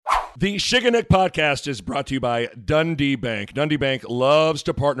The Shig and Nick podcast is brought to you by Dundee Bank. Dundee Bank loves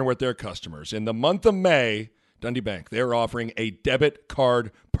to partner with their customers. In the month of May, Dundee Bank, they're offering a debit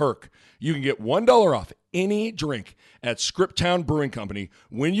card perk. You can get $1 off any drink at Scriptown Brewing Company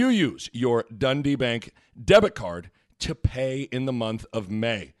when you use your Dundee Bank debit card to pay in the month of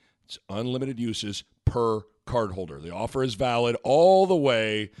May. It's unlimited uses per cardholder. The offer is valid all the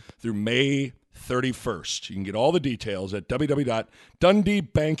way through May 31st. You can get all the details at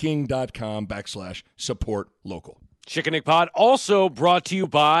www.dundeebanking.com/support-local. Chicken Nick Pod also brought to you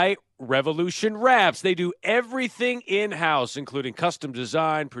by Revolution Wraps. They do everything in-house, including custom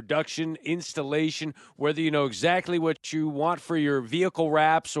design, production, installation. Whether you know exactly what you want for your vehicle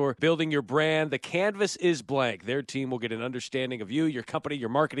wraps or building your brand, the canvas is blank. Their team will get an understanding of you, your company, your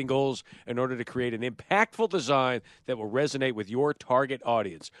marketing goals in order to create an impactful design that will resonate with your target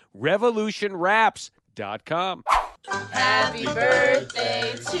audience. RevolutionWraps.com. Happy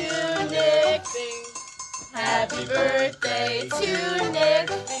birthday to Nick. Happy birthday to Nick.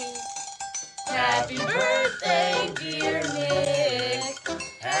 Happy birthday, dear Nick.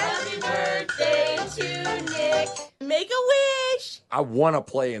 Happy birthday to Nick. Make a wish. I want to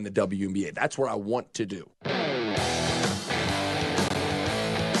play in the WNBA. That's what I want to do.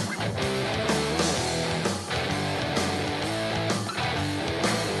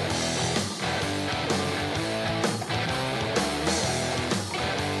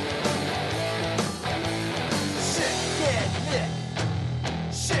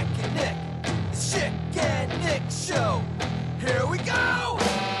 Show. Here we go.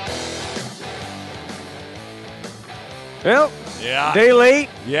 Well, Yeah. day late.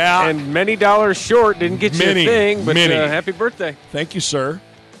 Yeah. And many dollars short. Didn't get you a thing, but happy birthday. Thank you, sir.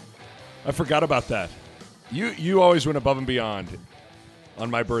 I forgot about that. You always went above and beyond on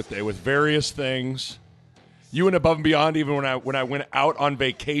my birthday with various things. You went above and beyond even when I went out on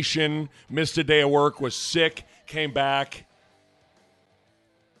vacation, missed a day of work, was sick, came back.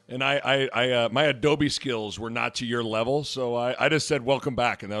 And I my Adobe skills were not to your level, so I just said welcome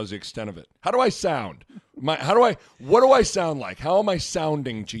back, and that was the extent of it. How do I sound? What do I sound like? How am I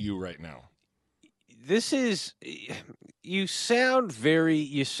sounding to you right now? You sound very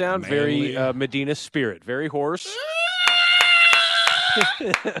Medina Spirit, very hoarse.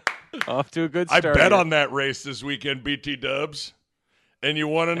 Off to a good start. I bet on that race this weekend, BT Dubs. And you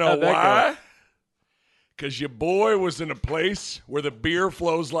want to know why? Because your boy was in a place where the beer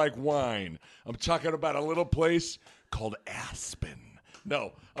flows like wine. I'm talking about a little place called Aspen.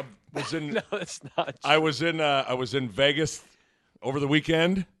 No, I was in. No, that's not. I was in Vegas over the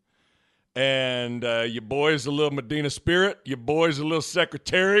weekend, and your boy's a little Medina Spirit. Your boy's a little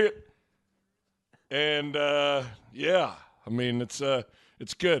Secretariat, and yeah, I mean it's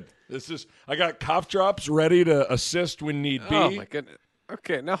good. I got cough drops ready to assist when need be. Oh my goodness.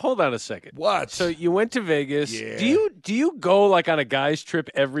 Okay, now hold on a second. What? So you went to Vegas. Yeah. Do you go like on a guy's trip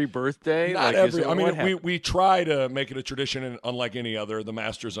every birthday? Not like, every. I mean, we try to make it a tradition, and unlike any other, the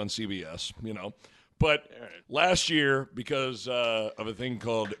Masters on CBS, But last year, because of a thing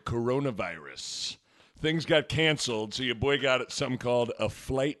called coronavirus, things got canceled. So your boy got something called a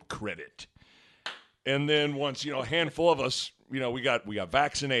flight credit, and then once a handful of us, we got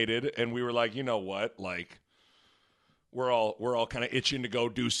vaccinated, and we were like, you know what, like. We're all kind of itching to go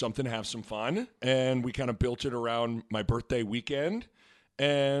do something, have some fun, and we kind of built it around my birthday weekend.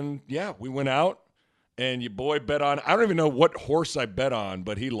 And yeah, we went out, and your boy bet on. I don't even know what horse I bet on,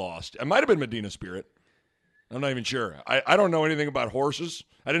 but he lost. It might have been Medina Spirit. I'm not even sure. I don't know anything about horses.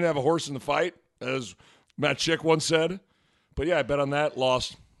 I didn't have a horse in the fight, as Matt Schick once said. But yeah, I bet on that,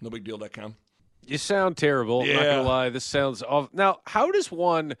 lost. No big deal.com. You sound terrible. Yeah. Not gonna lie, this sounds awful. Now, how does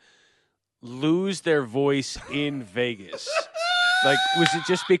one lose their voice in Vegas? Like, was it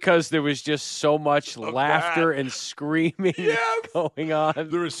just because there was just so much laughter and screaming going on?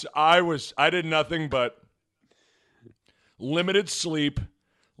 I did nothing but limited sleep,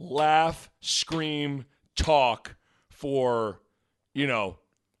 laugh, scream, talk for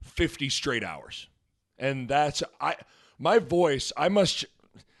 50 straight hours. And my voice,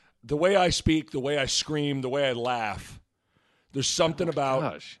 the way I speak, the way I scream, the way I laugh, there's something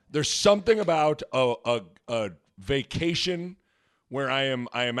about a vacation where I am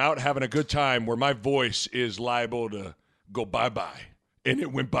out having a good time where my voice is liable to go bye-bye. And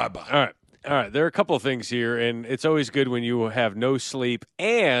it went bye-bye. All right. There are a couple of things here, and it's always good when you have no sleep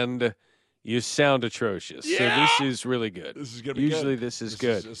and you sound atrocious. Yeah. So this is really good. This is going to be good. Usually this is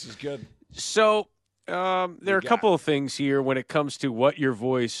good. This is good. So there are a couple of things here when it comes to what your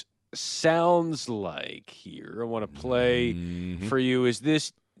voice sounds like here. I want to play for you.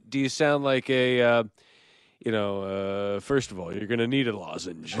 Do you sound like a first of all, you're going to need a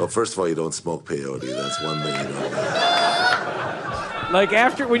lozenge. Well, first of all, you don't smoke peyote. That's one thing you don't. Like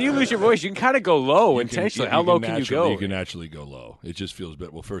when you lose your voice, you can kind of go low intentionally. How low can you go? You can naturally go low. It just feels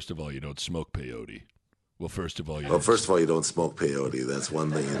better. Well, first of all, you don't smoke peyote. Well, first of all, you don't smoke peyote. That's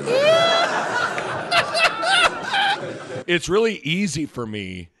one thing you don't. It's really easy for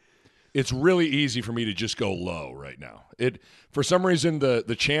me. It's really easy for me to just go low right now. For some reason,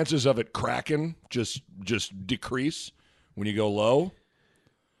 the chances of it cracking just decrease when you go low.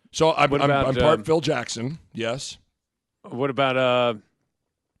 So I'm part Phil Jackson. Yes. What about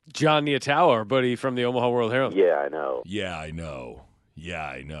John Niatawa, our buddy from the Omaha World Herald? Yeah, I know. Yeah, I know. Yeah,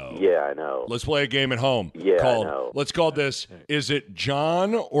 I know. Yeah, I know. Let's play a game at home. Yeah, I know. Let's call this, is it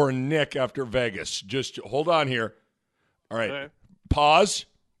John or Nick after Vegas? Just hold on here. All right. Pause.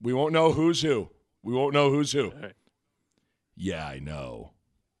 We won't know who's who. All right. Yeah, I know.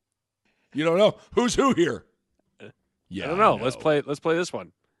 You don't know who's who here. Yeah, I don't know. Let's play this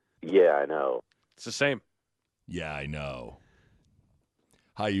one. Yeah, I know. It's the same. Yeah, I know.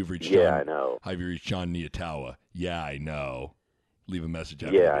 Hi, you've reached Yeah, I know. Hi, you've reached John Niatawa. Yeah, I know. Leave a message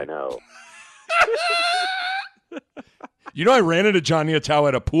after Yeah, I know. I ran into John Niatawa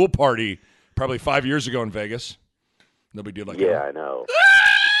at a pool party probably 5 years ago in Vegas. Nobody did like that. Yeah, I know.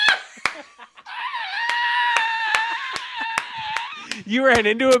 You ran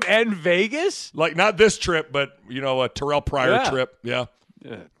into him in Vegas? Like, not this trip, but, a Terrell Pryor trip. Yeah.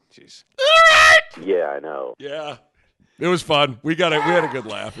 Jeez. Yeah, I know. Yeah. It was fun. We had a good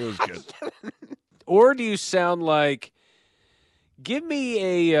laugh. It was good. Or do you sound like, give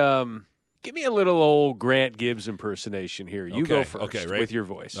me a little old Grant Gibbs impersonation here. You go first right? with your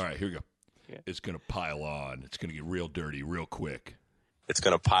voice. All right, here we go. Yeah. It's going to pile on. It's going to get real dirty real quick. It's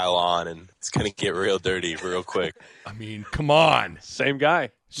going to pile on, and it's going to get real dirty real quick. I mean, come on. Same guy.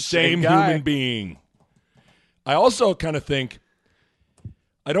 Same human being. I also kind of think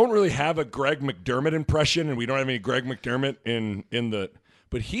I don't really have a Greg McDermott impression, and we don't have any Greg McDermott in the –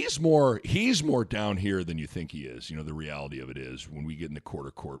 but he's more down here than you think he is. The reality of it is when we get in the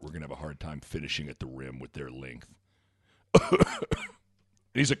quarter court, we're going to have a hard time finishing at the rim with their length.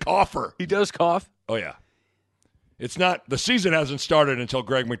 He's a cougher. He does cough? Oh, yeah. It's not – the season hasn't started until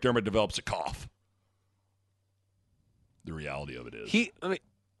Greg McDermott develops a cough. The reality of it is.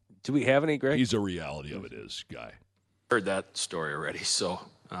 Do we have any, Greg? He's a reality of it is guy. Heard that story already, so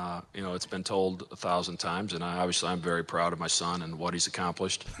it's been told 1,000 times, and I'm very proud of my son and what he's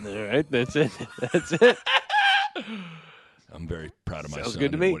accomplished. All right, that's it. That's it. I'm very proud of my Sounds son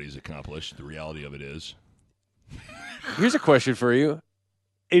good to and me. what he's accomplished. The reality of it is. Here's a question for you.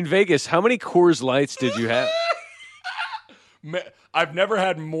 In Vegas, how many Coors Lights did you have? I've never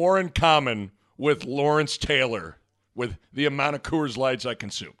had more in common with Lawrence Taylor with the amount of Coors Lights I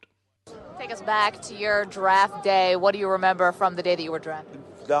consumed. Take us back to your draft day. What do you remember from the day that you were drafted?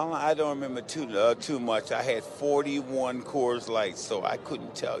 Donald, I don't remember too much. I had 41 Coors Lights, so I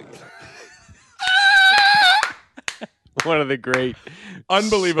couldn't tell you. One of the great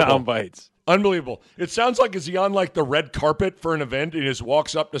Unbelievable sound bites. Unbelievable. It sounds like, is he on like the red carpet for an event and he just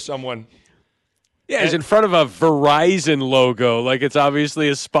walks up to someone? Yeah, he's in front of a Verizon logo, like it's obviously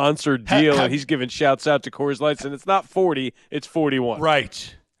a sponsored deal, and he's giving shouts out to Coors Lights, and it's not 40, it's 41.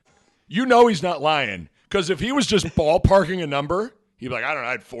 Right. He's not lying, because if he was just ballparking a number, he'd be like, I don't know,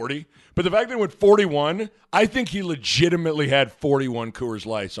 I had 40. But the fact that he went 41, I think he legitimately had 41 Coors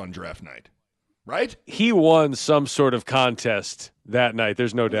Lights on draft night. Right? He won some sort of contest that night,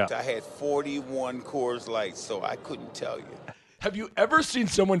 there's no doubt. I had 41 Coors Lights, so I couldn't tell you. Have you ever seen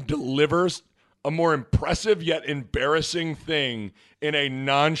someone deliver a more impressive yet embarrassing thing in a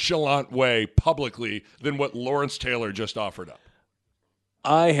nonchalant way publicly than what Lawrence Taylor just offered up?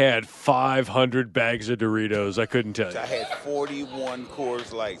 I had 500 bags of Doritos. I couldn't tell you. I had 41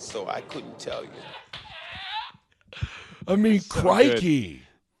 Coors Lights, so I couldn't tell you. I mean, so crikey. Good.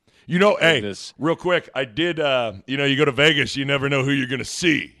 Hey, real quick, I did, you go to Vegas, you never know who you're going to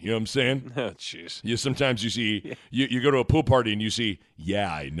see. You know what I'm saying? Oh, jeez. Sometimes you see, you go to a pool party and you see,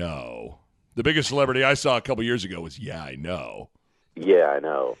 yeah, I know. The biggest celebrity I saw a couple years ago was, yeah, I know. Yeah, I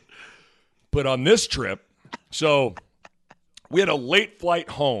know. But on this trip, so we had a late flight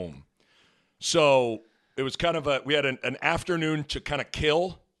home. So it was kind of we had an afternoon to kind of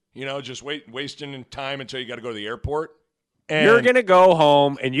kill, just wasting time until you got to go to the airport. And you're going to go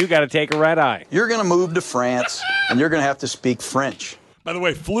home and you got to take a red eye. You're going to move to France and you're going to have to speak French. By the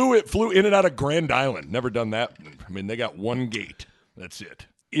way, flew in and out of Grand Island. Never done that. I mean, they got one gate. That's it.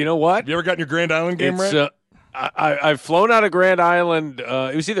 You know what? Have you ever gotten your Grand Island game right? I've flown out of Grand Island.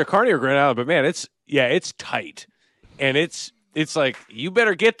 It was either Carney or Grand Island, but man, it's tight, and it's like you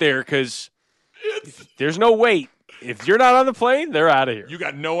better get there because There's no wait. If you're not on the plane, they're out of here. You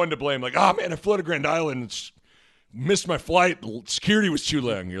got no one to blame. Like, oh, man, I flew to Grand Island and missed my flight. Security was too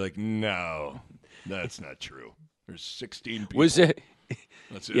long. You're like, no, that's not true. There's 16 people. Was it?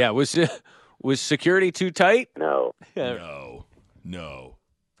 That's it. Yeah, was security too tight? No. No. No.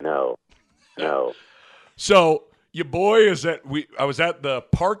 So your boy is I was at the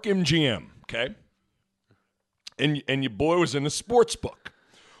Park MGM, okay? And your boy was in the sports book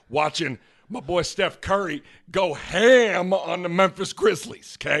watching my boy Steph Curry go ham on the Memphis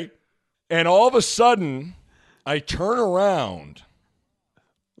Grizzlies, okay? And all of a sudden, I turn around.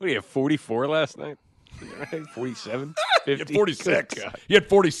 What, do you have 44 last night? 47? 50? He had 46. He had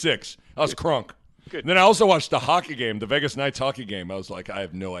 46. I was crunk. Good. And then I also watched the hockey game, the Vegas Knights hockey game. I was like, I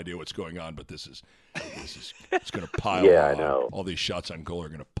have no idea what's going on, but it's going to pile on. Yeah, I know. All these shots on goal are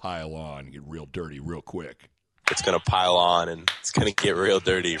going to pile on and get real dirty real quick. It's going to pile on, and it's going to get real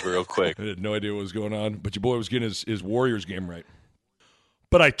dirty real quick. I had no idea what was going on, but your boy was getting his Warriors game right.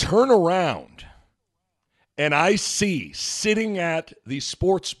 But I turn around, and I see sitting at the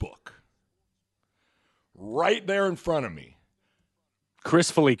sports book right there in front of me,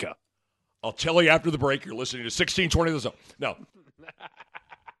 Chris Felica. I'll tell you after the break. You're listening to 1620 The Zone. No.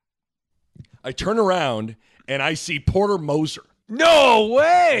 I turn around, and I see Porter Moser. No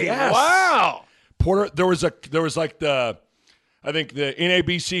way! Yes. Wow. Porter, there was like the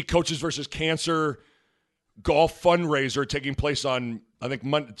NABC Coaches versus Cancer golf fundraiser taking place on, I think,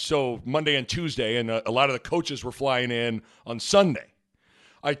 Monday and Tuesday, and a lot of the coaches were flying in on Sunday.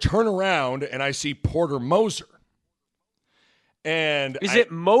 I turn around, and I see Porter Moser. And Is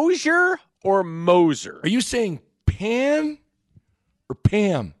it Mosier or Moser? Are you saying Pan or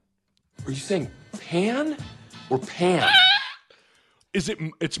Pam? Are you saying Pan or Pam?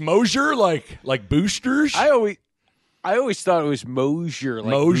 It's Mosier like boosters? I always thought it was Mosier.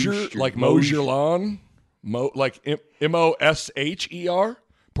 Like Mosier, booster. like Mosier Lawn? Like Mosher?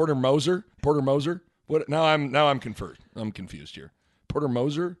 Porter Moser? Porter Moser? What? Now I'm conferred. I'm confused here. Porter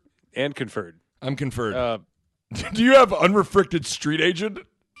Moser? And conferred. I'm conferred. Do you have unrestricted street agent?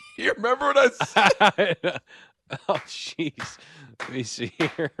 You remember what I said? Oh, jeez. Let me see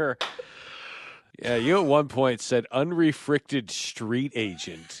here. Yeah, you at one point said unrestricted street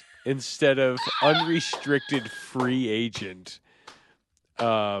agent instead of unrestricted free agent.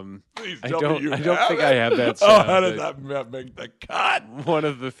 I don't think I have that sound. Oh, how did that make the cut? One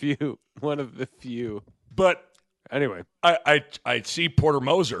of the few. But anyway, I see Porter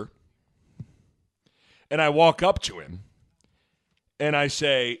Moser, and I walk up to him, and I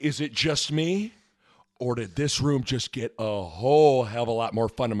say, "Is it just me, or did this room just get a whole hell of a lot more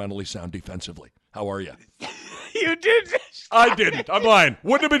fundamentally sound defensively? How are you?" You did. I didn't. I'm lying.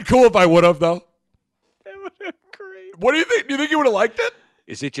 Wouldn't have been cool if I would have, though. That would have been great. What do you think? Do you think you would have liked it?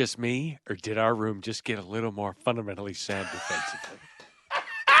 Is it just me, or did our room just get a little more fundamentally sound defensively?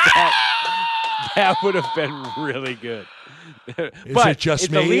 That would have been really good. Is it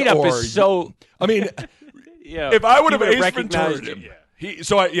just me? The lead up or is so. I mean, yeah. if I would have Ace recognized Ventura'd him, him,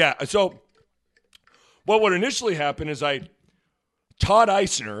 So what would initially happen is Todd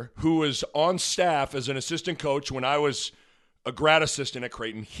Eisner, who was on staff as an assistant coach when I was a grad assistant at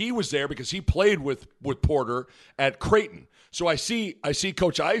Creighton, he was there because he played with Porter at Creighton. So I see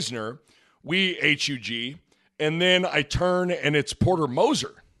Coach Eisner, we HUG, and then I turn and it's Porter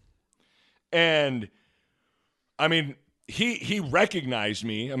Moser. And I mean, he recognized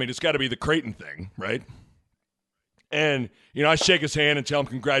me. I mean, it's got to be the Creighton thing, right? And, I shake his hand and tell him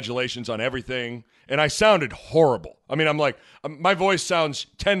congratulations on everything. And I sounded horrible. I mean, I'm like, my voice sounds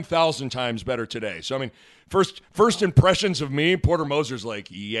 10,000 times better today. So, I mean, first impressions of me, Porter Moser's like,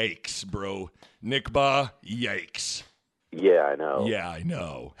 yikes, bro. Nick Ba, yikes. Yeah, I know. Yeah, I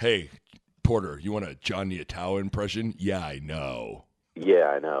know. Hey, Porter, you want a John Niatawa impression? Yeah, I know. Yeah,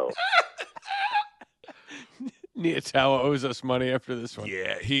 I know. Niatawa owes us money after this one.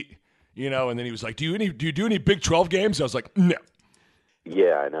 Yeah, and then he was like, do you do any Big 12 games? I was like, no.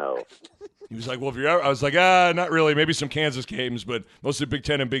 Yeah, I know. He was like, well, if you're ever, I was like, not really. Maybe some Kansas games, but mostly Big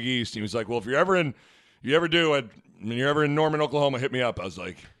 10 and Big East. He was like, well, if you're ever in Norman, Oklahoma, hit me up. I was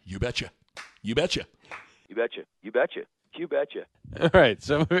like, you betcha. You betcha. You betcha. You betcha. You betcha. All right.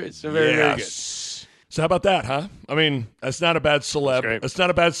 So very, very good. So how about that, huh? I mean, that's not a bad celeb. That's not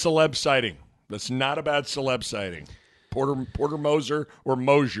a bad celeb sighting. That's not a bad celeb sighting. Porter Moser or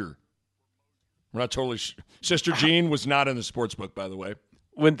Mosier. We're not totally Sister Jean was not in the sports book, by the way.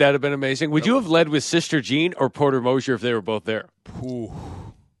 Wouldn't that have been amazing? Would you have led with Sister Jean or Porter Mosier if they were both there? Ooh.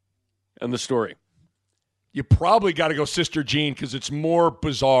 And the story. You probably got to go Sister Jean because it's more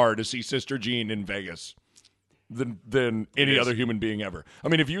bizarre to see Sister Jean in Vegas. than any other human being ever. I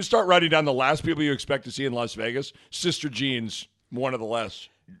mean, if you start writing down the last people you expect to see in Las Vegas, Sister Jean's one of the last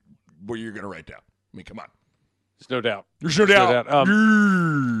where you're going to write down. I mean, come on. There's no doubt. There's no doubt.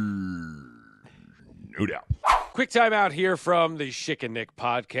 No doubt. Quick time out here from the Schick and Nick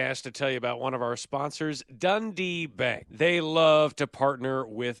podcast to tell you about one of our sponsors, Dundee Bank. They love to partner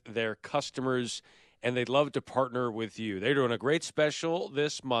with their customers, and they'd love to partner with you. They're doing a great special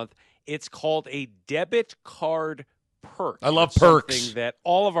this month. It's called a debit card perk. I love It's perks. something that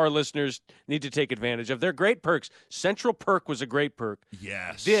all of our listeners need to take advantage of. They're great perks. Central Perk was a great perk.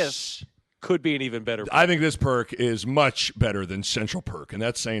 Yes. This could be an even better perk. I think this perk is much better than Central Perk, and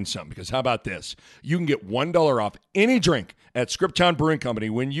that's saying something, because how about this? You can get $1 off any drink at Scriptown Brewing Company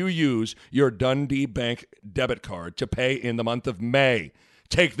when you use your Dundee Bank debit card to pay in the month of May.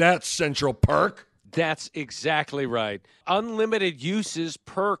 Take that, Central Perk. That's exactly right. Unlimited uses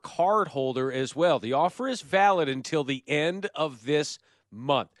per card holder as well. The offer is valid until the end of this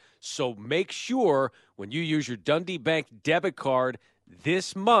month. So make sure when you use your Dundee Bank debit card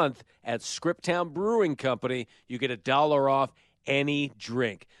this month at Scriptown Brewing Company, you get $1 off any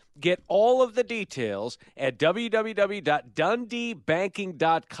drink. Get all of the details at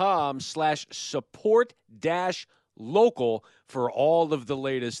www.dundeebanking.com/support-local for all of the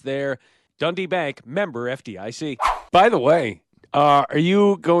latest there. Dundee Bank, member FDIC. By the way, are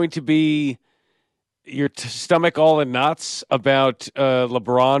you going to be your stomach all in knots about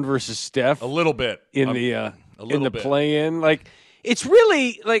LeBron versus Steph? A little bit. In the bit. play-in? Like, it's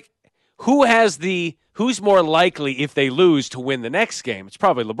really like who's more likely if they lose to win the next game? It's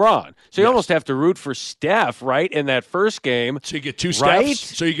probably LeBron. So you almost have to root for Steph, right, in that first game. So you get two right?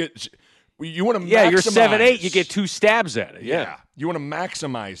 steps. So you want to maximize. Yeah, you're 7-8. You get 2 stabs at it. Yeah. You want to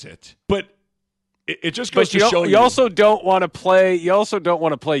maximize it, but it just goes But to show you also don't want to play. You also don't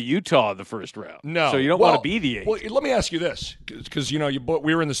want to play Utah in the first round. No, so you don't want to be the 8. Well, let me ask you this, because we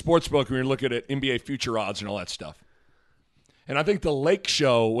were in the sports book and we were looking at NBA future odds and all that stuff, and I think the Lake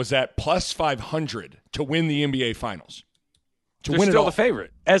Show was at plus 500 to win the NBA Finals. They're still the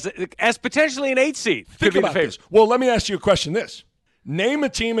favorite as potentially an 8 seed. Think about this. Well, let me ask you a question. Name a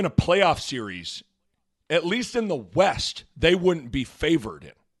team in a playoff series, at least in the West, they wouldn't be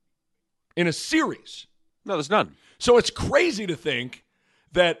favored in a series. No, there's none. So it's crazy to think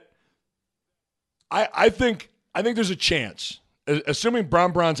that I think there's a chance, assuming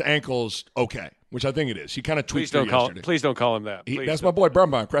Bron's ankle's okay, which I think it is. He kind of tweaked it yesterday. Please don't call him that. That's my boy,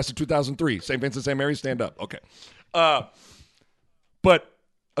 Bron, class of 2003. St. Vincent, St. Mary's, stand up. Okay. But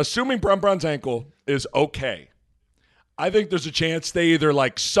assuming Bron's ankle is okay, I think there's a chance they either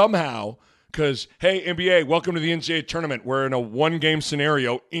somehow, because, hey, NBA, welcome to the NCAA tournament. We're in a one-game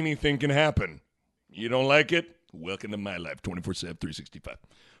scenario. Anything can happen. You don't like it? Welcome to my life, 24/7, 365.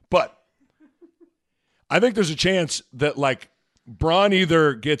 But I think there's a chance that, Bron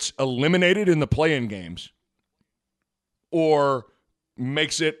either gets eliminated in the play-in games or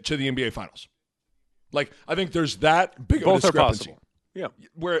makes it to the NBA Finals. I think there's that big of a discrepancy. Both are possible. Yeah.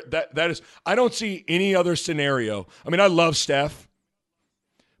 Where that is, I don't see any other scenario. I mean, I love Steph,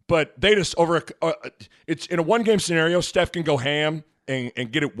 but they just it's in a one-game scenario, Steph can go ham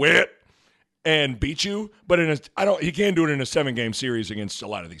and get it wet and beat you, but he can't do it in a 7-game series against a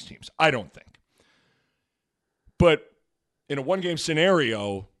lot of these teams. I don't think. But in a one-game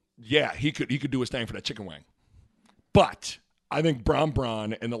scenario, yeah, he could do his thing for that chicken wing. But I think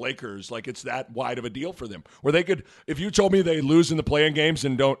Bron and the Lakers, it's that wide of a deal for them. Where they could, if you told me they lose in the play-in games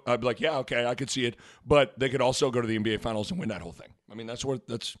and don't, I'd be like, yeah, okay, I could see it. But they could also go to the NBA Finals and win that whole thing. I mean,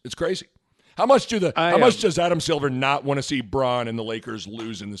 it's crazy. How much does Adam Silver not want to see Bron and the Lakers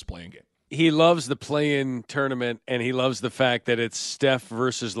lose in this play-in game? He loves the play-in tournament, and he loves the fact that it's Steph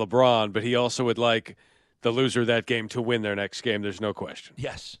versus LeBron, but he also would like the loser of that game to win their next game. There's no question.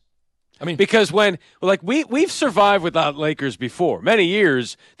 Yes. I mean, because we've survived without Lakers before. Many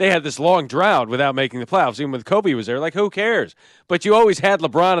years they had this long drought without making the playoffs. Even when Kobe was there, who cares? But you always had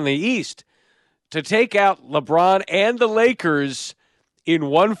LeBron in the East. To take out LeBron and the Lakers in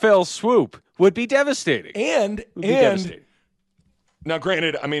one fell swoop would be devastating. Now,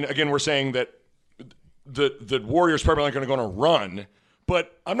 granted, I mean, again, we're saying that the Warriors probably aren't going to go on a run.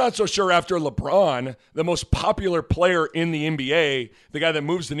 But I'm not so sure after LeBron, the most popular player in the NBA, the guy that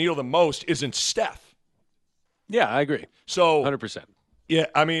moves the needle the most, isn't Steph. Yeah, I agree. So 100%. Yeah,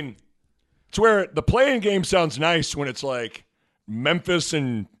 I mean, it's where the play-in game sounds nice when it's Memphis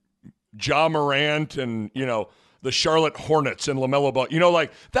and Ja Morant and, the Charlotte Hornets and LaMelo Ball.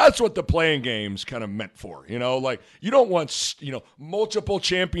 That's what the play-in game's kind of meant for. You don't want, multiple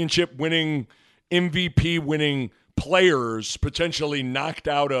championship winning, MVP winning players potentially knocked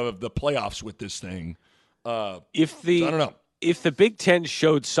out of the playoffs with this thing. If the I don't know. If the Big Ten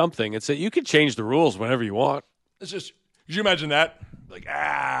showed something, it's that you can change the rules whenever you want. It's just, could you imagine that? Like,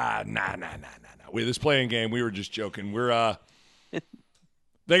 nah. With this playing game, we were just joking.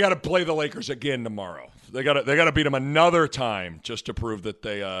 They got to play the Lakers again tomorrow. They got to beat them another time just to prove that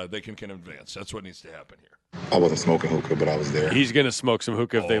they can advance. That's what needs to happen here. I wasn't smoking hookah, but I was there. He's going to smoke some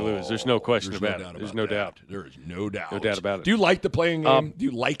hookah if they lose. There's no question about it. There's no doubt. There is no doubt. No doubt about it. Do you like the playing game? Do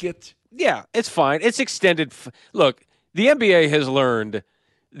you like it? Yeah, it's fine. It's extended. Look, the NBA has learned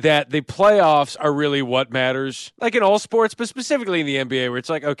that the playoffs are really what matters, like in all sports, but specifically in the NBA, where it's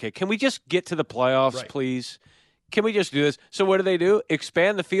like, okay, can we just get to the playoffs, please? Can we just do this? So what do?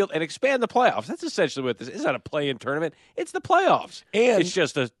 Expand the field and expand the playoffs. That's essentially what this is. It's not a play-in tournament. It's the playoffs. And it's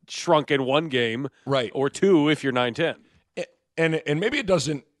just a shrunken one game, right, or two if you're 9-10. And maybe it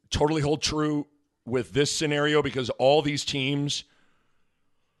doesn't totally hold true with this scenario because all these teams'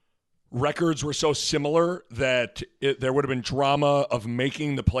 records were so similar that there would have been drama of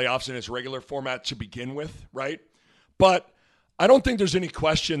making the playoffs in its regular format to begin with, right? But I don't think there's any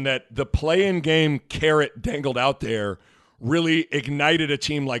question that the play-in game carrot dangled out there really ignited a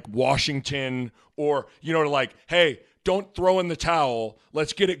team like Washington or, like, hey, don't throw in the towel.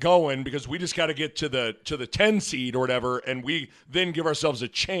 Let's get it going because we just got to get to the 10 seed or whatever, and we then give ourselves a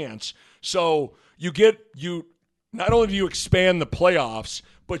chance. So you not only do you expand the playoffs,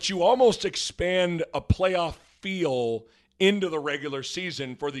 but you almost expand a playoff feel into the regular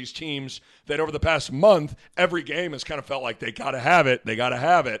season for these teams that over the past month, every game has kind of felt like they got to have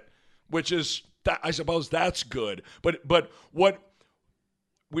it, which is, I suppose that's good. But what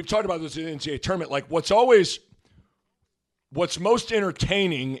we've talked about this in the NCAA tournament, like what's most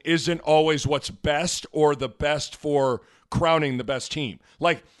entertaining isn't always what's best or the best for crowning the best team.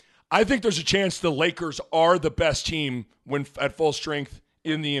 Like, I think there's a chance the Lakers are the best team when at full strength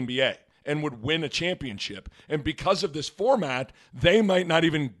in the NBA and would win a championship. And because of this format, they might not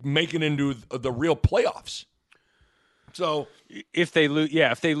even make it into the real playoffs. So if they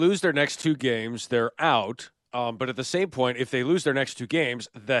lose their next two games, they're out. But at the same point, if they lose their next two games,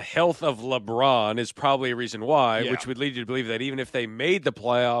 the health of LeBron is probably a reason why, which would lead you to believe that even if they made the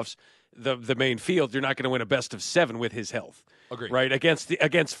playoffs, the main field, you're not going to win a best of 7 with his health. Agreed. Right?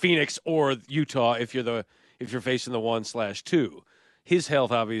 Against Phoenix or Utah if you're facing the 1/2. His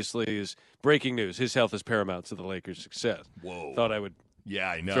health obviously is breaking news. His health is paramount to the Lakers' success. Whoa. Thought I would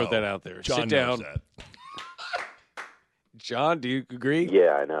I know. throw that out there. John Sit down. knows that. John, do you agree?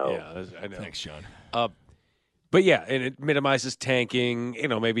 Yeah, I know. Yeah, I know. Thanks, John. But yeah, and it minimizes tanking,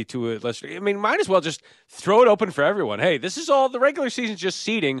 maybe to a lesser. I mean, might as well just throw it open for everyone. Hey, this is all the regular season's just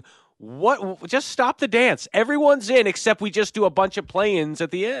seeding. Just stop the dance. Everyone's in except we just do a bunch of play-ins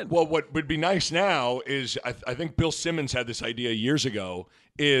at the end. Well, what would be nice now is I think Bill Simmons had this idea years ago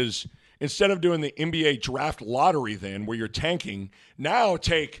is instead of doing the NBA draft lottery then where you're tanking, now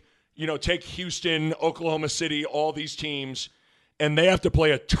take Houston, Oklahoma City, all these teams, and they have to play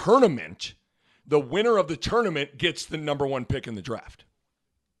a tournament. The winner of the tournament gets the number 1 pick in the draft.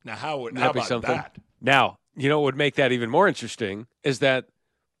 Now, how about something? that? Now, what would make that even more interesting is that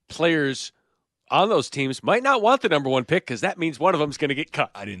players on those teams might not want the number 1 pick because that means one of them is going to get cut.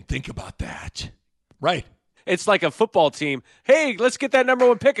 I didn't think about that. Right. It's like a football team. Hey, let's get that number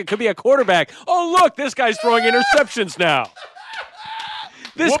 1 pick. It could be a quarterback. Oh, look, this guy's throwing interceptions now.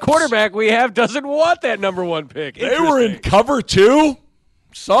 This quarterback we have doesn't want that number 1 pick. They were in cover 2?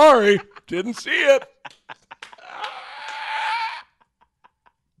 Sorry. Didn't see it.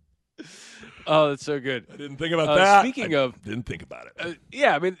 Oh, that's so good. I didn't think about that. Speaking of... Didn't think about it.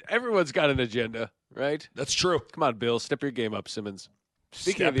 Yeah, I mean, everyone's got an agenda, right? That's true. Come on, Bill. Step your game up, Simmons.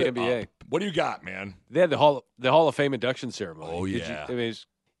 Speaking of the Step it NBA. up. What do you got, man? They had the Hall of Fame induction ceremony. Oh, yeah.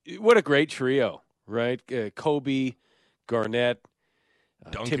 What a great trio, right? Kobe, Garnett,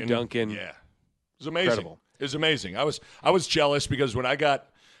 Tim Duncan. Yeah. It was amazing. Incredible. It was amazing. I was jealous because when I got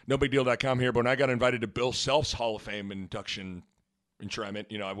NoBigDeal.com here, but when I got invited to Bill Self's Hall of Fame induction enshrinement,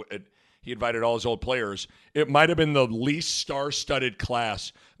 he invited all his old players. It might have been the least star-studded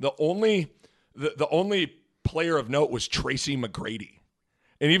class. The only player of note was Tracy McGrady.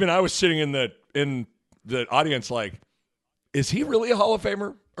 And even I was sitting in the audience like, is he really a Hall of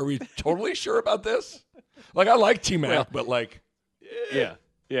Famer? Are we totally sure about this? Like, I like T-Mac, but like... Yeah,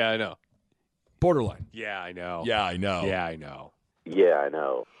 I know. Borderline. Yeah, I know. Yeah, I know. Yeah, I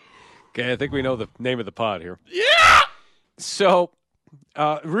know. Okay, I think we know the name of the pod here. Yeah! So,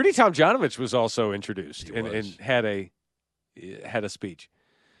 Rudy Tomjanovich was also introduced and had a speech.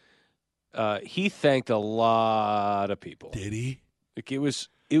 He thanked a lot of people. Did he? Like it was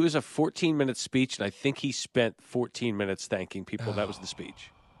a 14-minute speech, and I think he spent 14 minutes thanking people. That was the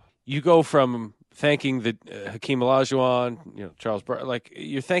speech. You go from thanking the Hakeem Olajuwon, Charles Barkley. Like,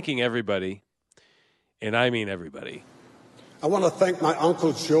 you're thanking everybody, and I mean everybody. I want to thank my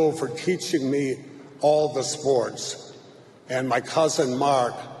Uncle Joe for teaching me all the sports, and my cousin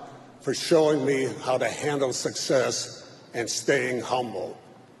Mark for showing me how to handle success and staying humble.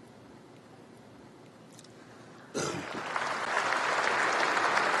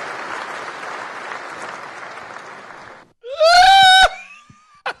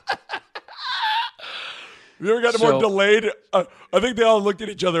 You ever got more delayed? I think they all looked at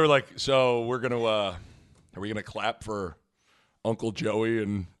each other like, so we're going to, are we going to clap for Uncle Joey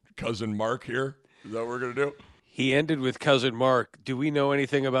and Cousin Mark here? Is that what we're going to do? He ended with Cousin Mark. Do we know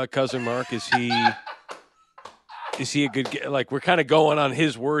anything about Cousin Mark? Is he a good, like, we're kind of going on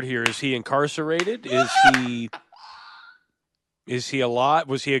his word here. Is he incarcerated? Is he a lot?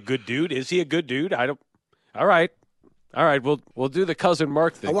 Was he a good dude? Is he a good dude? All right, we'll do the Cousin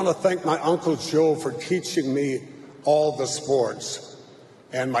Mark thing. I want to thank my Uncle Joe for teaching me all the sports,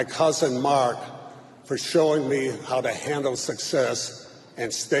 and my cousin Mark for showing me how to handle success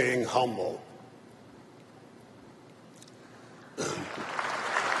and staying humble.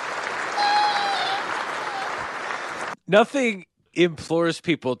 Nothing implores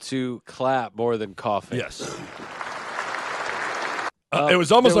people to clap more than coughing. Yes. It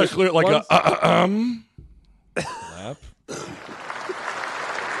was almost like clear, like clap.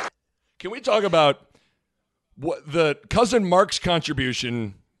 Can we talk about what the Cousin Mark's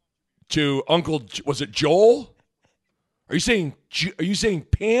contribution to Uncle? Was it Joel? Are you saying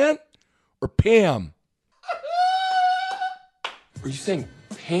Pan or Pam? Are you saying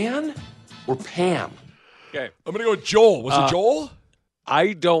Pan or Pam? Okay, I'm gonna go with Joel. Was it Joel?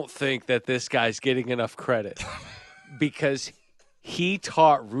 I don't think that this guy's getting enough credit because he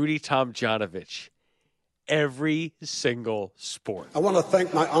taught Rudy Tomjanovich every single sport. I want to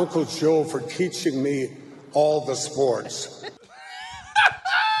thank my Uncle Joe for teaching me all the sports.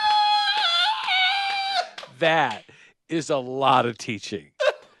 That is a lot of teaching.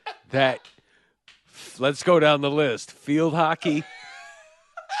 Let's go down the list. Field hockey,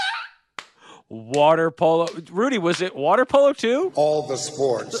 water polo. Rudy, was it water polo too? All the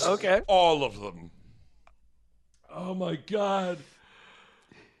sports. Okay. All of them. Oh, my God.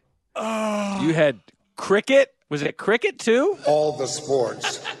 Oh. You had cricket. Was it cricket too? All the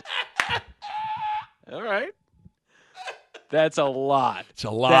sports. All right. That's a lot. It's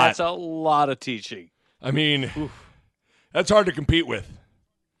a lot. That's a lot of teaching. I mean, that's hard to compete with.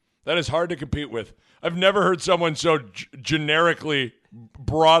 That is hard to compete with. I've never heard someone so generically,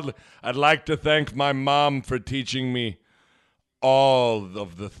 broadly. I'd like to thank my mom for teaching me all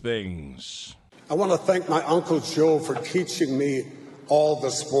of the things. I want to thank my Uncle Joe for teaching me all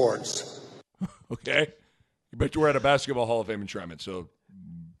the sports. Okay. You bet you we're at a basketball Hall of Fame enshrinement, so,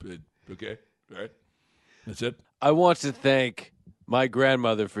 okay. All right. That's it. I want to thank my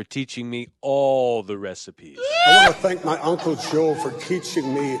grandmother for teaching me all the recipes. I want to thank my Uncle Joe for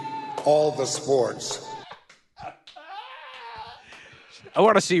teaching me all the sports. I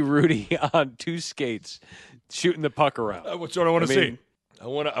want to see Rudy on two skates shooting the puck around. That's what I want to see. I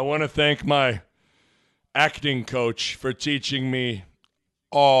want to thank my acting coach for teaching me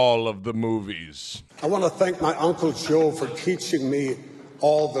all of the movies. I want to thank my Uncle Joe for teaching me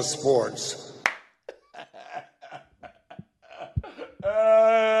all the sports.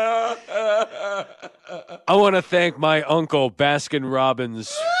 I want to thank my uncle Baskin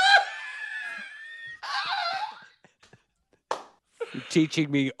Robbins for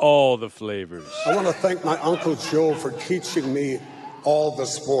teaching me all the flavors. I want to thank my Uncle Joe for teaching me all the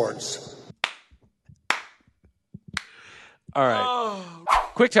sports. All right.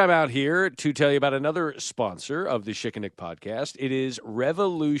 Quick time out here to tell you about another sponsor of the Schick and Nick podcast. It is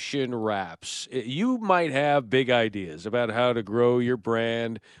Revolution Wraps. You might have big ideas about how to grow your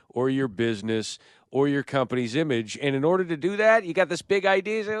brand or your business or your company's image. And in order to do that, you got this big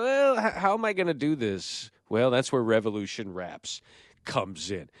idea. You say, well, how am I going to do this? Well, that's where Revolution Wraps comes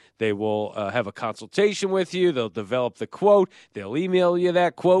in. They will have a consultation with you. They'll develop the quote. They'll email you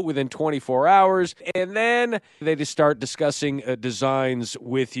that quote within 24 hours. And then they just start discussing designs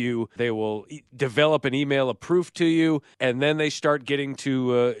with you. They will develop an email of proof to you. And then they start getting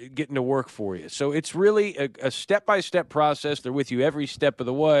to work for you. So it's really a step-by-step process. They're with you every step of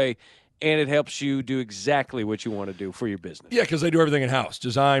the way. And it helps you do exactly what you want to do for your business. Yeah, because they do everything in-house.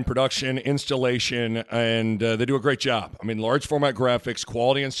 Design, production, installation, and they do a great job. I mean, large format graphics,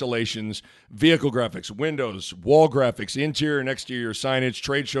 quality installations, vehicle graphics, windows, wall graphics, interior and exterior signage,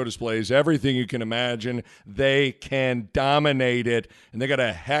 trade show displays, everything you can imagine. They can dominate it, and they got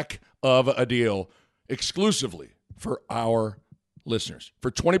a heck of a deal exclusively for our listeners,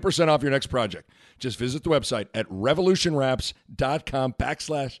 for 20% off your next project. Just visit the website at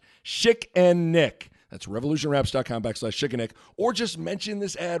revolutionwraps.com/chickandnick. That's revolutionwraps.com/chickandnick. Or just mention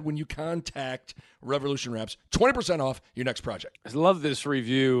this ad when you contact Revolution Wraps. 20% off your next project. I love this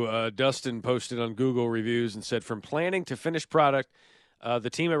review. Dustin posted on Google Reviews and said, from planning to finished product,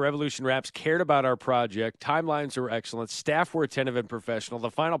 the team at Revolution Wraps cared about our project. Timelines were excellent. Staff were attentive and professional. The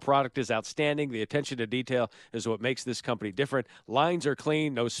final product is outstanding. The attention to detail is what makes this company different. Lines are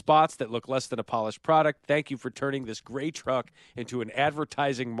clean. No spots that look less than a polished product. Thank you for turning this gray truck into an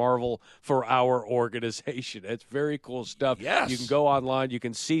advertising marvel for our organization. It's very cool stuff. Yes. You can go online. You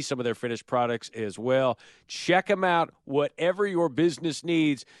can see some of their finished products as well. Check them out. Whatever your business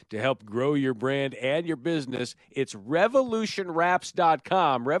needs to help grow your brand and your business, it's revolutionwraps.com.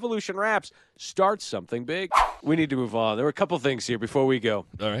 Revolution Wraps, start something big. We need to move on. There were a couple things here before we go.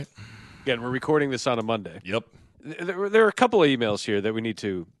 All right. Again, we're recording this on a Monday. Yep. There are a couple of emails here that we need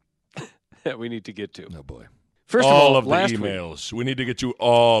to get to. Oh, boy. First all of all, the emails. We need to get to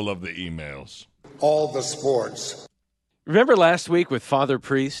all of the emails. All the sports. Remember last week with Father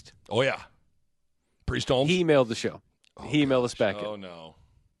Priest? Oh, yeah. Priest Holmes? He emailed the show. He emailed us back. Oh, no.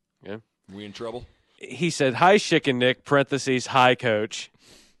 Yeah. We in trouble? He said, hi, Chick and Nick, parentheses, hi, Coach.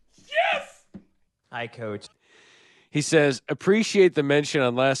 Yes! Hi, Coach. He says, appreciate the mention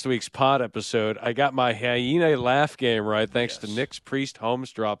on last week's pod episode. I got my hyena laugh game right thanks to Nick's Priest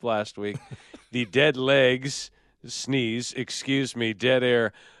Holmes drop last week. The dead legs, dead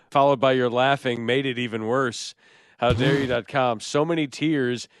air, followed by your laughing made it even worse. HowDareYou.com. So many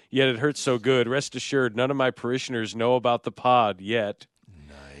tears, yet it hurts so good. Rest assured, none of my parishioners know about the pod yet.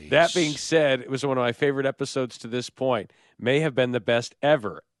 That being said, it was one of my favorite episodes to this point. May have been the best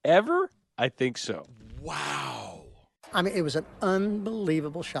ever. Ever? I think so. Wow. I mean, it was an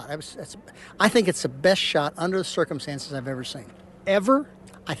unbelievable shot. I think it's the best shot under the circumstances I've ever seen. Ever?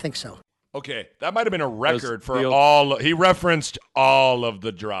 I think so. Okay, that might have been a record for all. He referenced all of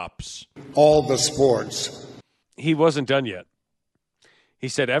the drops. All the sports. He wasn't done yet. He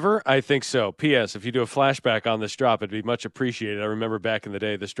said, ever? I think so. P.S. If you do a flashback on this drop, it'd be much appreciated. I remember back in the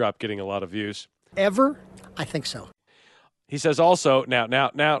day, this drop getting a lot of views. Ever? I think so. He says also, now,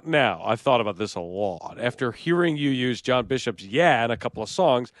 I've thought about this a lot. After hearing you use John Bishop's Yeah in a couple of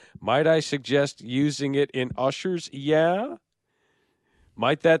songs, might I suggest using it in Usher's Yeah?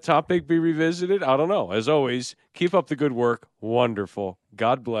 Might that topic be revisited? I don't know. As always, keep up the good work. Wonderful.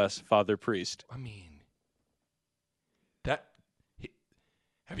 God bless, Father Priest. I mean,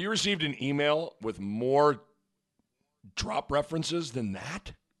 have you received an email with more drop references than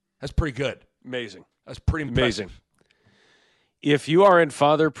that? That's pretty good. Amazing. That's pretty impressive. Amazing. If you are in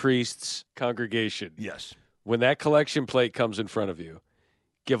Father Priest's congregation, yes, when that collection plate comes in front of you,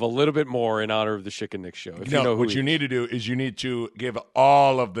 give a little bit more in honor of the Chick and Nick show. If you know who what you need to do is you need to give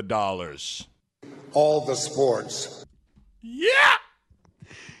all of the dollars. All the sports. Yeah.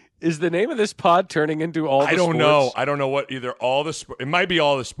 Is the name of this pod turning into all the sports? I don't know. I don't know what either all the it might be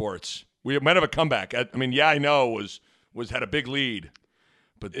all the sports. We might have a comeback. I mean, yeah, I know was had a big lead.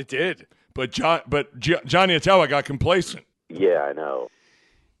 But it did. But Johnny Atawa got complacent. Yeah, I know.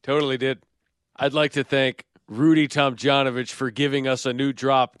 Totally did. I'd like to thank Rudy Tomjanovich for giving us a new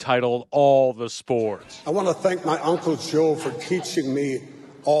drop titled All the Sports. I want to thank my Uncle Joe for teaching me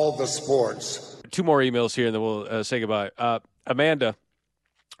all the sports. Two more emails here, and then we'll say goodbye. Amanda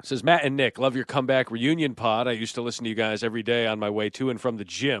says, Matt and Nick, love your comeback reunion pod. I used to listen to you guys every day on my way to and from the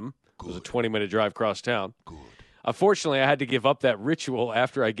gym. Good. It was a 20-minute drive across town. Good. Unfortunately, I had to give up that ritual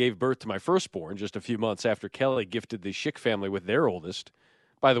after I gave birth to my firstborn, just a few months after Kelly gifted the Schick family with their oldest.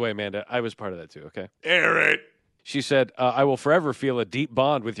 By the way, Amanda, I was part of that too, okay? Eric. She said, I will forever feel a deep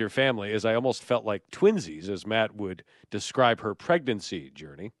bond with your family, as I almost felt like twinsies, as Matt would describe her pregnancy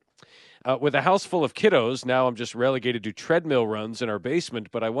journey. With a house full of kiddos, now I'm just relegated to treadmill runs in our basement,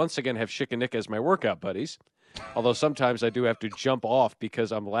 but I once again have Chick and Nick as my workout buddies. Although sometimes I do have to jump off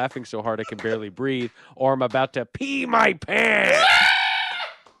because I'm laughing so hard I can barely breathe, or I'm about to pee my pants.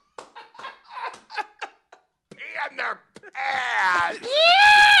 Pee in their pants.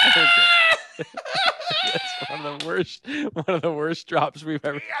 That's one of the worst drops we've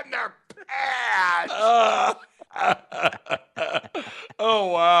ever. Pee in their pants. Oh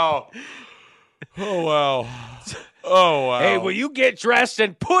wow. Oh wow. Oh wow. Hey, will you get dressed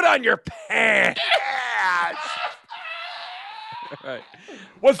and put on your pants? All right.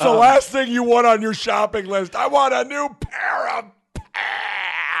 What's the last thing you want on your shopping list? I want a new pair of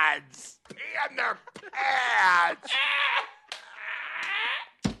pants. Pee in their pants.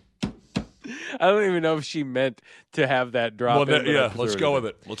 I don't even know if she meant to have that drop. Let's go with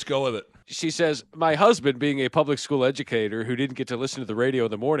it. Let's go with it. She says, my husband, being a public school educator who didn't get to listen to the radio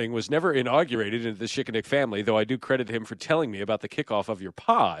in the morning, was never inaugurated into the Schickenick family, though I do credit him for telling me about the kickoff of your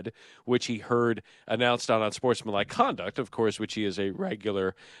pod, which he heard announced on Unsportsmanlike Conduct, of course, which he is a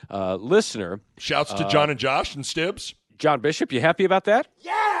regular listener. Shouts to John and Josh and Stibbs. John Bishop, you happy about that?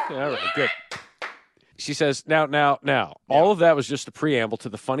 Yeah! All right, good. She says, now, all of that was just a preamble to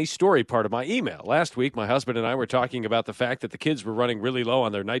the funny story part of my email. Last week, my husband and I were talking about the fact that the kids were running really low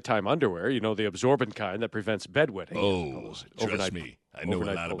on their nighttime underwear, the absorbent kind that prevents bedwetting. Oh, trust me. I know a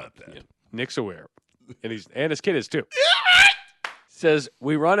lot about that. Yeah. Nick's aware. And his kid is too. Says,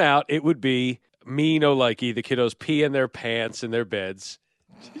 we run out, it would be me, no likey, the kiddos pee in their pants in their beds.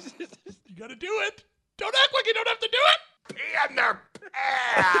 You got to do it. Don't act like you don't have to do it. Pee in their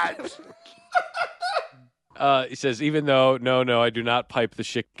pants. He says, even though, no, I do not pipe the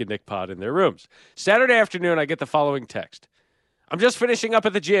Schickenick pod in their rooms. Saturday afternoon, I get the following text. I'm just finishing up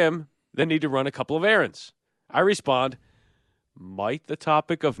at the gym, then need to run a couple of errands. I respond, might the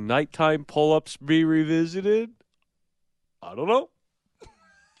topic of nighttime pull-ups be revisited? I don't know.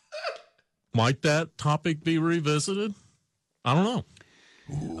 Might that topic be revisited? I don't know.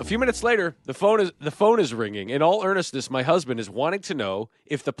 A few minutes later, the phone is ringing. In all earnestness, my husband is wanting to know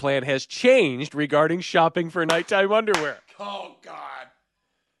if the plan has changed regarding shopping for nighttime underwear. Oh, God.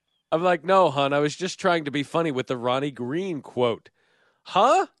 I'm like, no, hon, I was just trying to be funny with the Ronnie Green quote.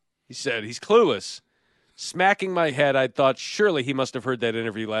 Huh? He said, he's clueless. Smacking my head, I thought surely he must have heard that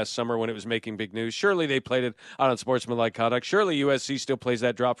interview last summer when it was making big news. Surely they played it on Unsportsmanlike Conduct. Surely USC still plays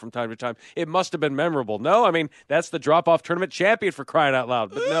that drop from time to time. It must have been memorable. No, I mean, that's the drop-off tournament champion for crying out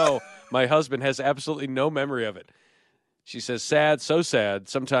loud. But no, my husband has absolutely no memory of it. She says, sad, so sad.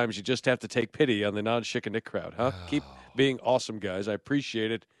 Sometimes you just have to take pity on the non-Schickenick crowd, huh? Keep being awesome, guys. I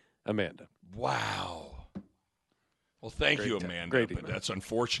appreciate it. Amanda. Wow. Well, thank you, Amanda. Great but email. that's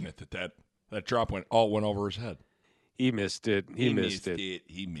unfortunate that drop went over his head. He missed it. He missed it.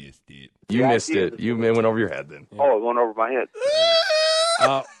 He missed it. You missed it. You went over your head then. Oh, it went over my head.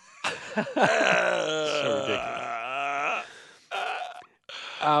 So ridiculous.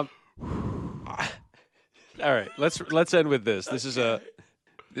 All right, let's end with this. This is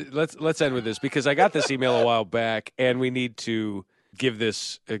let's end with this because I got this email a while back, and we need to give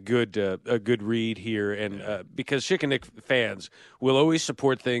this a good read here, and because Schickenick fans will always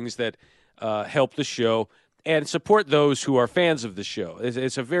support things that help the show and support those who are fans of the show.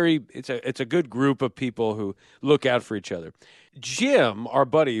 It's a good group of people who look out for each other. Jim, our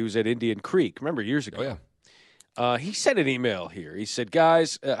buddy who's at Indian Creek, remember years ago? Oh, yeah. He sent an email here. He said,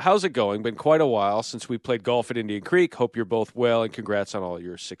 guys, how's it going? Been quite a while since we played golf at Indian Creek. Hope you're both well, and congrats on all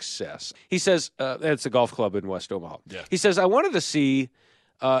your success. He says, it's a golf club in West Omaha. Yeah. He says, I wanted to see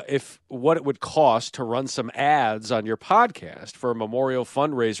what it would cost to run some ads on your podcast for a memorial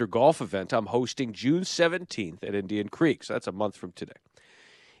fundraiser golf event I'm hosting June 17th at Indian Creek. So that's a month from today.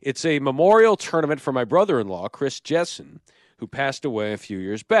 It's a memorial tournament for my brother-in-law, Chris Jessen, who passed away a few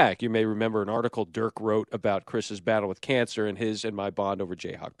years back. You may remember an article Dirk wrote about Chris's battle with cancer and his and my bond over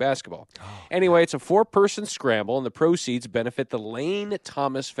Jayhawk basketball. Anyway, it's a 4-person scramble, and the proceeds benefit the Lane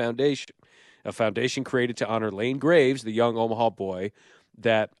Thomas Foundation, a foundation created to honor Lane Graves, the young Omaha boy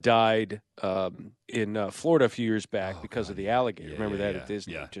that died in Florida a few years back because of the alligator. Remember that at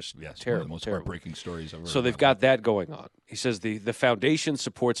Disney? Just yes, terrible, one of the most terrible. heartbreaking stories ever. So they've got that going on. He says the foundation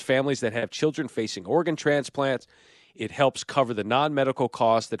supports families that have children facing organ transplants. It helps cover the non-medical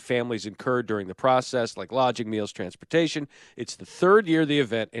costs that families incur during the process, like lodging, meals, transportation. It's the third year of the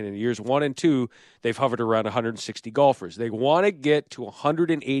event, and in years 1 and 2, they've hovered around 160 golfers. They want to get to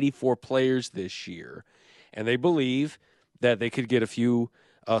 184 players this year, and they believe that they could get a few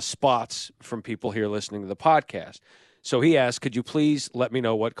spots from people here listening to the podcast. So he asked, could you please let me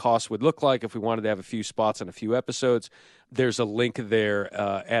know what costs would look like if we wanted to have a few spots on a few episodes? There's a link there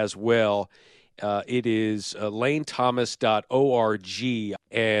as well. It is lanethomas.org,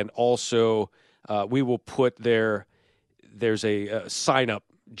 and also we will put there's a sign-up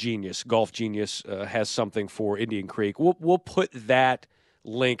Genius, Golf Genius has something for Indian Creek. We'll put that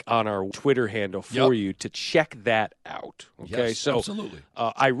link on our Twitter handle for you to check that out. Okay, yes, so absolutely.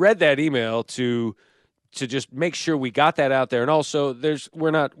 I read that email to just make sure we got that out there, and also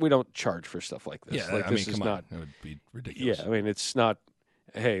we don't charge for stuff like this. Yeah, like, I this mean, is come not, on, it would be ridiculous. Yeah, I mean, it's not.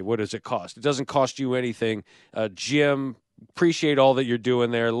 Hey, what does it cost? It doesn't cost you anything. Jim, appreciate all that you're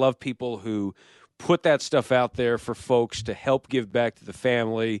doing there. Love people who put that stuff out there for folks to help give back to the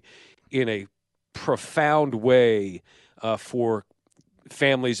family in a profound way for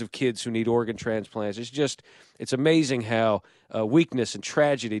families of kids who need organ transplants. It's amazing how weakness and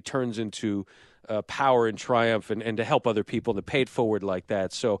tragedy turns into power and triumph, and to help other people and to pay it forward like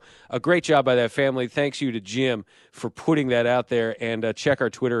that. So a great job by that family. Thanks you to Jim for putting that out there. And check our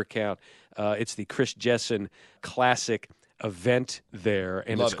Twitter account. It's the Chris Jessen Classic event there,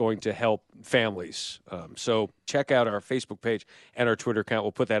 and it's going to help families. So check out our Facebook page and our Twitter account.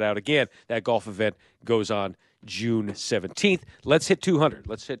 We'll put that out again. That golf event goes on June 17th. Let's hit 200.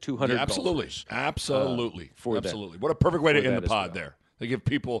 Let's hit 200. Yeah, absolutely. Golfers, Absolutely. For absolutely. What a perfect way to end the pod there. They give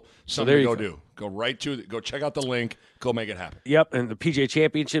people something to go do. Go check out the link. Go make it happen. Yep, and the PGA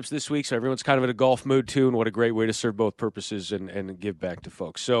Championships this week, so everyone's kind of in a golf mood too, and what a great way to serve both purposes and give back to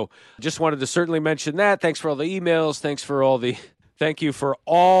folks. So just wanted to certainly mention that. Thanks for all the emails. Thank you for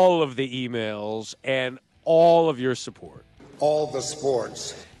all of the emails and all of your support. All the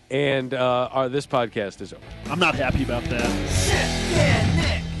sports. And this podcast is over. I'm not happy about that. Schick and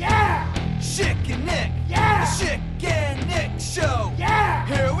Nick, yeah! Schick and Nick, yeah! The Schick and Nick Show, yeah!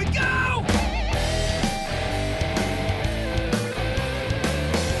 Here we go!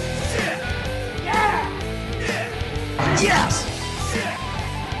 Schick, yeah! Nick! Yes! Schick,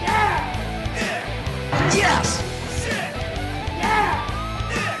 yeah! Nick! Yes! Schick, yeah!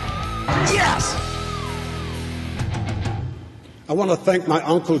 Nick! Yes! I want to thank my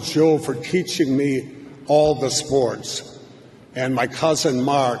Uncle Joe for teaching me all the sports, and my cousin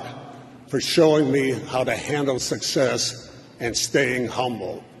Mark for showing me how to handle success and staying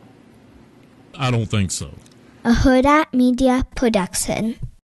humble. I don't think so. A Huda Media Production.